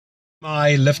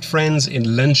My Lyft friends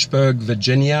in Lynchburg,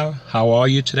 Virginia, how are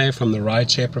you today? From the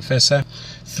rideshare professor.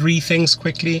 3 things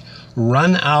quickly.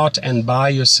 Run out and buy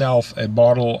yourself a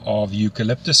bottle of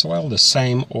eucalyptus oil, the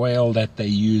same oil that they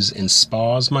use in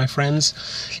spas, my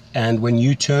friends. And when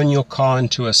you turn your car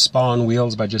into a spa on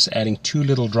wheels by just adding 2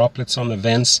 little droplets on the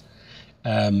vents,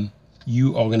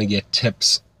 you are going to get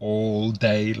tips all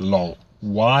day long.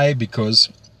 Why? Because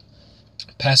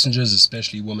passengers,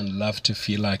 especially women, love to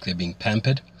feel like they're being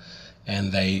pampered.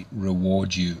 And they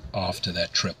reward you after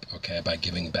that trip, okay, by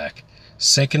giving back.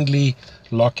 Secondly,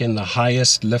 lock in the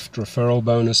highest Lyft referral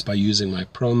bonus by using my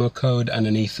promo code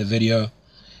underneath the video.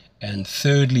 And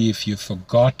thirdly, if you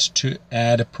forgot to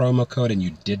add a promo code and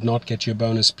you did not get your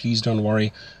bonus, please don't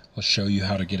worry. I'll show you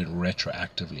how to get it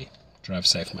retroactively. Drive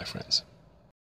safe, my friends.